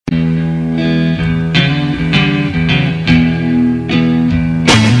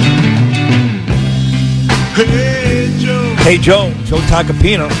Hey, Joe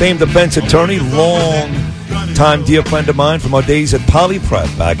Tacopina, famed defense attorney, long-time dear friend of mine from our days at Poly Prep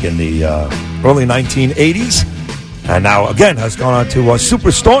back in the early 1980s. And now, again, has gone on to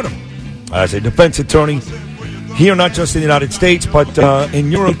superstardom as a defense attorney here, not just in the United States, but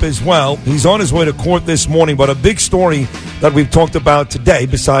in Europe as well. He's on his way to court this morning, but a big story that we've talked about today,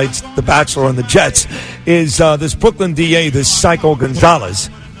 besides The Bachelor and the Jets, is this Brooklyn DA, this psycho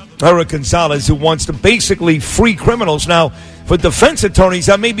Eric Gonzalez, who wants to basically free criminals. Now, for defense attorneys,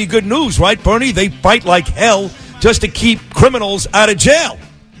 that may be good news, right, Bernie? They fight like hell just to keep criminals out of jail.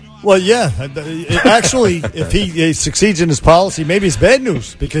 Well, yeah. Actually, if he succeeds in his policy, maybe it's bad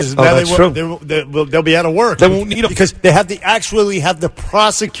news because now they'll be out of work. They won't need him because they have actually have the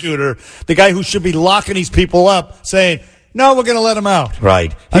prosecutor, the guy who should be locking these people up, saying, "No, we're going to let him out."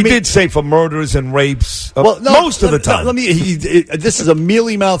 Right. He did say for murders and rapes most of the time. This is a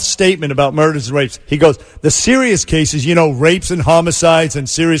mealy-mouthed statement about murders and rapes. He goes, the serious cases, rapes and homicides and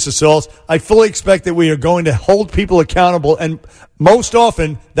serious assaults, I fully expect that we are going to hold people accountable, and most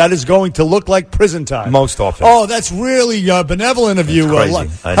often that is going to look like prison time. Most often. Oh, that's really benevolent of you.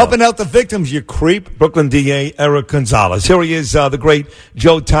 Helping out the victims, you creep. Brooklyn DA Eric Gonzalez. Here he is, the great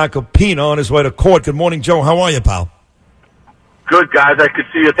Joe Tacopina on his way to court. Good morning, Joe. How are you, pal? Good, guys. I could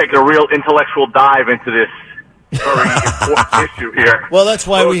see you taking a real intellectual dive into this very important issue here. Well, that's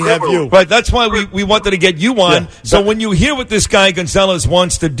why we have you. Right, that's why we wanted to get you on. Yeah, so when you hear what this guy Gonzalez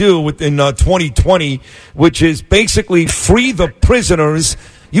wants to do within 2020, which is basically free the prisoners,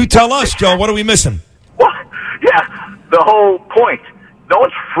 you tell us, Joe, what are we missing? Well, yeah, the whole point. No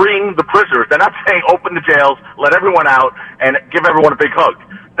one's freeing the prisoners. They're not saying open the jails, let everyone out, and give everyone a big hug.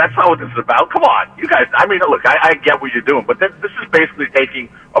 That's not what this is about. Come on, you guys. I mean, look, I get what you're doing, but this is basically taking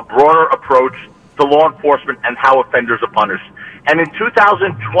a broader approach to law enforcement and how offenders are punished. And in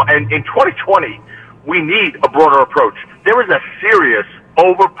 2020, we need a broader approach. There is a serious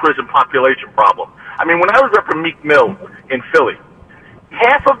over-prison population problem. I mean, when I was repping Meek Mill in Philly,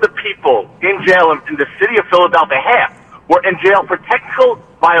 half of the people in jail in the city of Philadelphia, half, were in jail for technical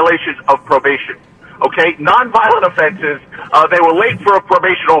violations of probation. Okay, nonviolent offenses. They were late for a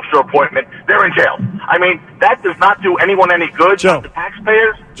probation officer appointment. They're in jail. I mean, that does not do anyone any good. Joe, not the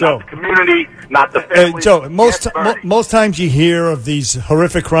taxpayers, not the community, not the family. Joe, most times you hear of these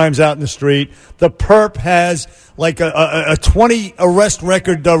horrific crimes out in the street. The perp has like a 20 arrest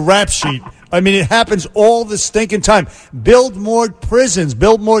record rap sheet. I mean, it happens all the stinking time. Build more prisons.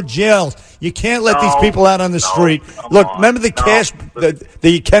 Build more jails. You can't let these people out on the street. Look, remember the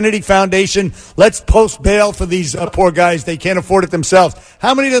Kennedy Foundation? Let's post bail for these poor guys. They can't afford it themselves.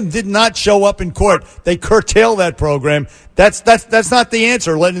 How many of them did not show up in court? They curtail that program. That's not the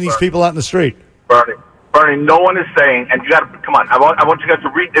answer, letting these people out in the street. Bernie, no one is saying, and you got to, come on, I want you guys to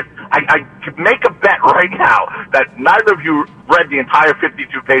read it. I could make a bet right now that neither of you read the entire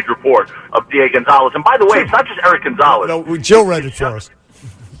 52-page report of D.A. Gonzalez. And by the way, it's not just Eric Gonzalez. No, Jill read it for us.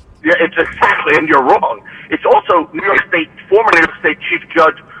 Yeah, it's exactly, and you're wrong. It's also former New York State Chief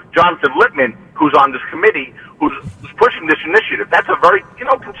Judge Jonathan Lippman, who's on this committee, who's pushing this initiative. That's a very,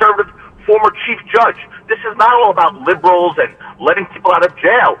 conservative former chief judge. This is not all about liberals and letting people out of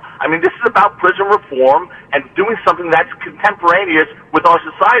jail. I mean, this is about prison reform and doing something that's contemporaneous with our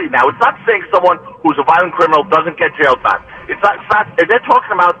society now. It's not saying someone who's a violent criminal doesn't get jail time. It's not, they're talking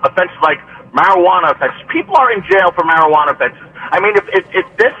about offenses like marijuana offenses. People are in jail for marijuana offenses. I mean, if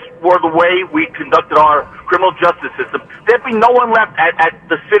this were the way we conducted our criminal justice system, there'd be no one left at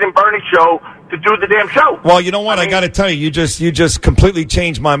the Sid and Bernie show to do the damn show. Well, you know what? I got to tell you, you just completely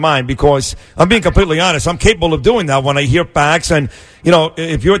changed my mind, because I'm being completely honest. I'm capable of doing that when I hear facts. And,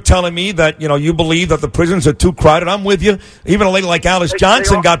 if you're telling me that, you believe that the prisons are too crowded, I'm with you. Even a lady like Alice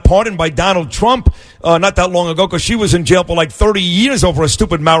Johnson got pardoned by Donald Trump not that long ago because she was in jail for like 30 years over a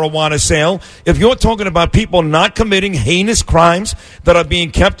stupid marijuana sale. If you're talking about people not committing heinous crimes that are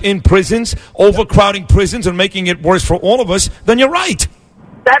being kept in prisons, overcrowding prisons and making it worse for all of us, then you're right.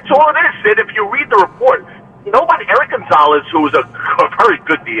 That's all it is, Sid. If you read the report, nobody, Eric Gonzalez, who is a very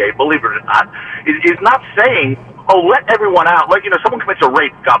good DA, believe it or not, is not saying, let everyone out. Like, someone commits a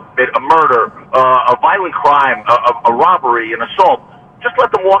rape, a murder, a violent crime, a robbery, an assault. Just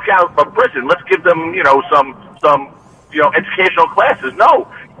let them walk out of prison. Let's give them, some educational classes. No,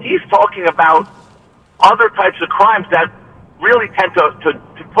 he's talking about other types of crimes that really tend to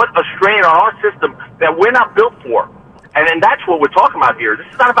put a strain on our system that we're not built for. And that's what we're talking about here. This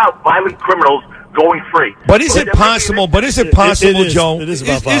is not about violent criminals going free. But is it possible, Joe,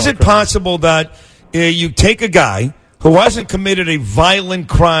 is it possible that you take a guy who hasn't committed a violent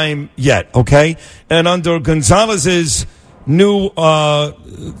crime yet, okay, and under Gonzalez's new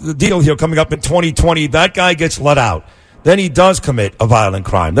deal here coming up in 2020, that guy gets let out. then he does commit a violent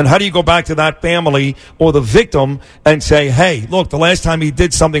crime. Then how do you go back to that family or the victim and say, hey, look, the last time he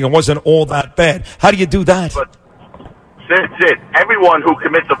did something, it wasn't all that bad? How do you do that? But, Sid, everyone who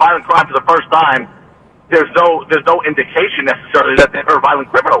commits a violent crime for the first time, there's no indication necessarily that they're a violent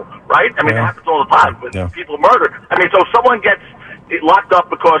criminal, right? I mean, it happens all the time with people murdered. I mean, so if someone gets locked up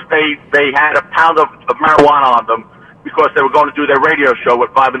because they had a pound of marijuana on them because they were going to do their radio show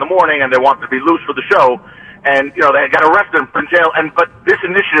at 5 in the morning and they wanted to be loose for the show, and they got arrested and put in jail. But this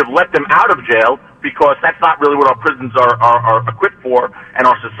initiative let them out of jail because that's not really what our prisons are equipped for, and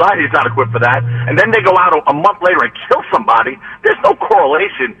our society is not equipped for that. And then they go out a month later and kill somebody. There's no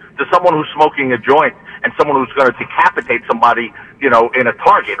correlation to someone who's smoking a joint and someone who's going to decapitate somebody, in a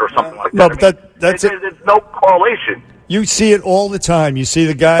Target or something like that. No, but that's it. There's no correlation. You see it all the time. You see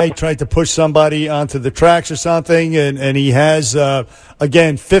the guy tried to push somebody onto the tracks or something, and he has,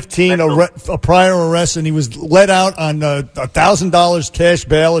 again, 15 prior arrests, and he was let out on $1,000 cash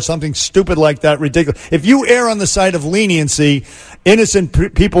bail or something stupid like that, ridiculous. If you err on the side of leniency,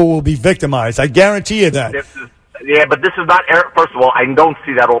 innocent people will be victimized. I guarantee you that. But this is not error. First of all, I don't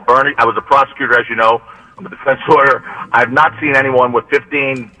see that old Bernie. I was a prosecutor, as you know. I'm a defense lawyer. I've not seen anyone with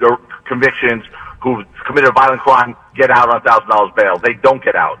 15 convictions who committed a violent crime get out on $1,000 bail. They don't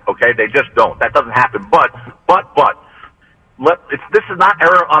get out, okay? They just don't. That doesn't happen. But, this is not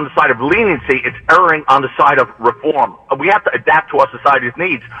error on the side of leniency. It's erring on the side of reform. We have to adapt to our society's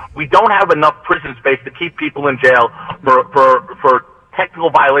needs. We don't have enough prison space to keep people in jail for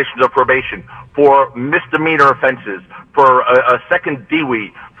technical violations of probation, for misdemeanor offenses, for a second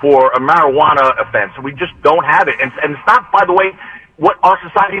DWI, for a marijuana offense. We just don't have it. And it's not, by the way, what our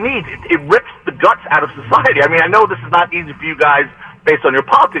society needs. It rips the guts out of society. I mean, I know this is not easy for you guys based on your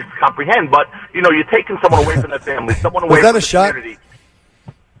politics to comprehend, but, you're taking someone away from their family, someone away from the community.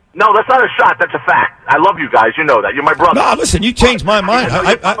 No, that's not a shot. That's a fact. I love you guys. You know that. You're my brother. No, listen, you changed my mind.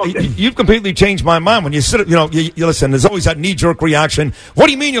 You've completely changed my mind. When you sit, you listen, there's always that knee-jerk reaction. What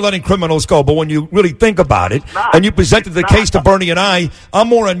do you mean you're letting criminals go? But when you really think about it, and you presented the case to Bernie and I'm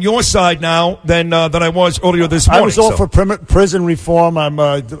more on your side now than I was earlier this morning. I was all for prison reform.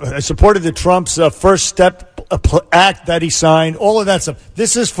 I supported the Trump's First Step act that he signed, all of that stuff.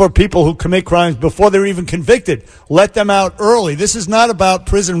 This is for people who commit crimes before they're even convicted. Let them out early. This is not about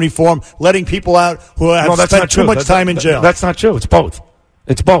prison reform, letting people out who have spent too much time in jail. That's not true. It's both.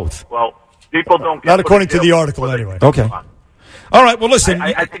 It's both. Well, people don't get not according to the article, anyway. Okay. All right, well, listen.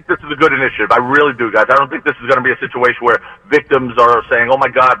 I think this is a good initiative. I really do, guys. I don't think this is going to be a situation where victims are saying, oh, my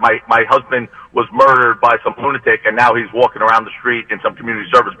God, my husband was murdered by some lunatic, and now he's walking around the street in some community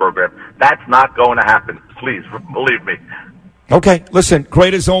service program. That's not going to happen. Please, believe me. Okay, listen,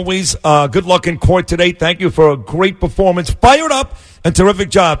 great as always. Good luck in court today. Thank you for a great performance. Fired up and terrific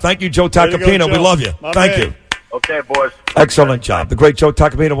job. Thank you, Joe Tacopina. We love you. Thank you. Okay, boys. Excellent job. The great Joe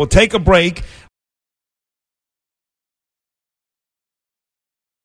Tacopina. We'll take a break.